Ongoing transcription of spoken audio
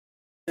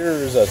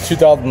Here's a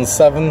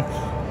 2007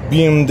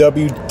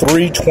 BMW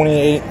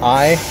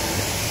 328i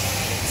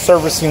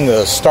servicing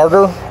the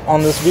starter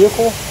on this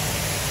vehicle.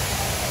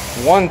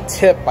 One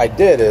tip I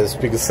did is,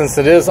 because since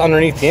it is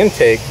underneath the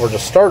intake or the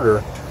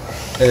starter,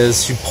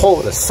 is you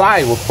pull it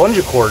aside with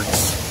bungee cords.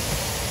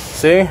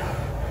 See?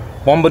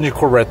 One bungee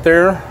cord right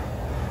there,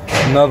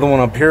 another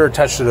one up here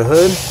attached to the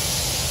hood.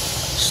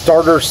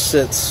 Starter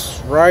sits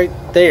right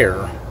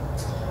there.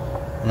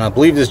 And I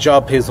believe this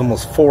job pays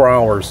almost 4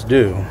 hours to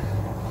do.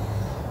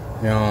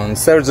 You know,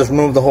 instead of just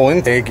remove the whole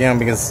intake, you know,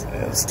 because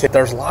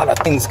there's a lot of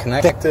things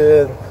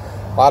connected,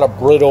 a lot of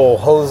brittle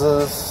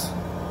hoses.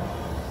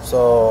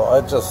 So I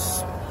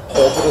just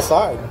pulled it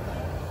aside.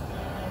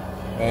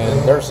 And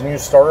there's a new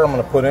starter I'm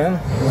going to put in.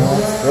 You know,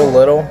 it's real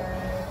little.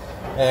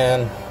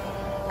 And,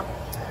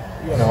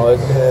 you know,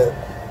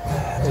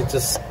 it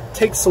just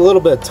takes a little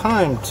bit of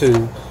time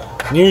to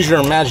use your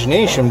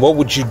imagination. What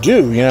would you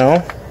do, you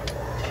know?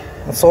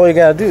 That's all you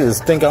got to do is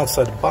think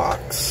outside the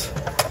box.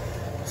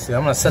 See,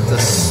 I'm going to set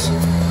this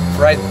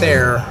right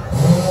there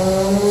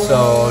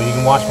so you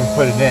can watch me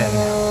put it in.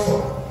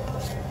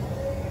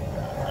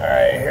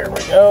 Alright, here we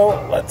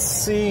go. Let's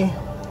see.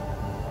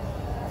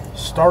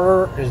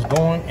 Starter is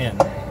going in.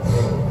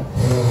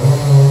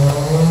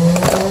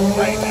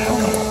 Right now.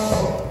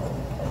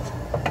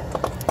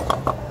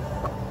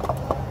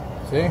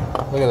 See?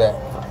 Look at that.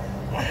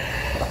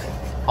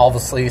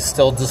 Obviously,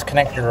 still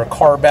disconnect your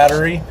car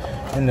battery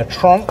in the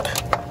trunk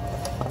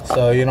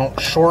so you don't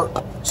short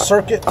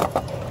circuit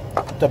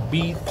the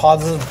B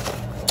positive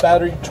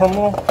battery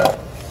terminal.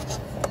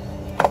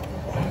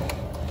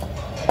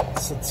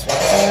 Sits right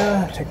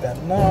there. Take that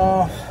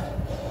off.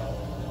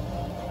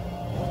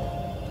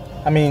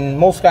 I mean,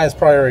 most guys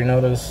probably already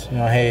notice, you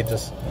know, hey,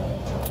 just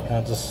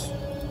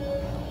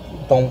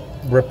don't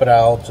rip it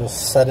out,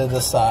 just set it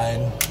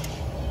aside.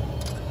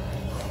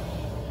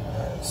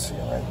 Alright, see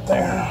right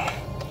there.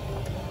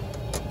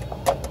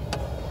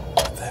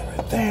 Put that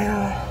right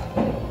there.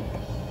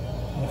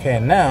 Okay,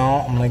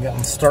 now I'm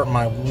gonna start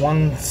my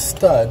one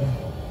stud.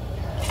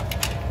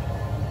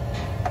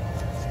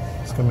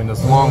 It's gonna be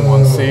this long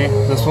one. See,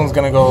 this one's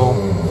gonna go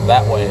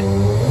that way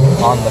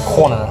on the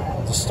corner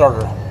of the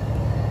starter,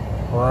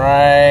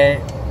 right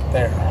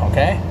there.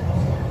 Okay,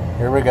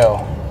 here we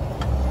go.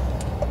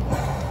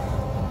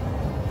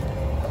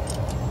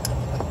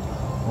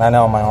 I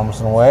know my arm's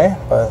in the way,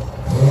 but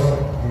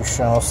you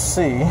shall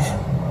see.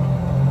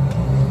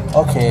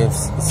 Okay,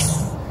 it's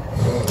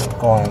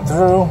going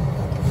through.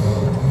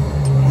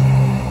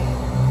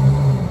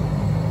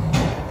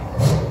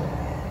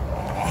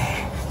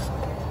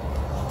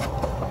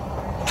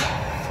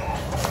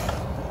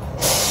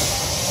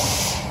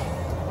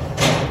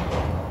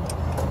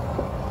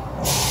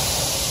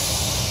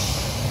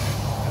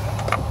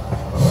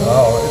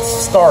 Oh, it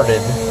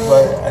started,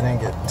 but I didn't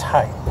get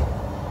tight.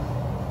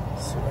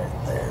 See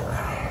right there.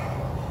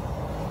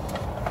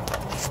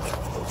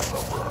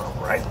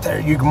 Right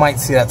there. You might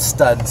see that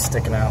stud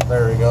sticking out.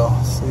 There we go.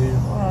 See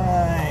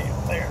right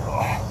there.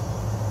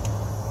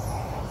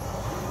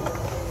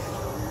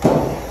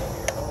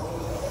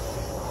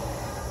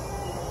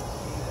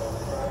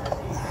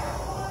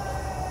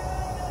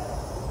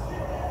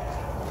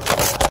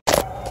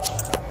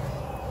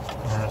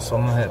 Alright, so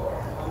I'm gonna hit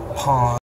pause.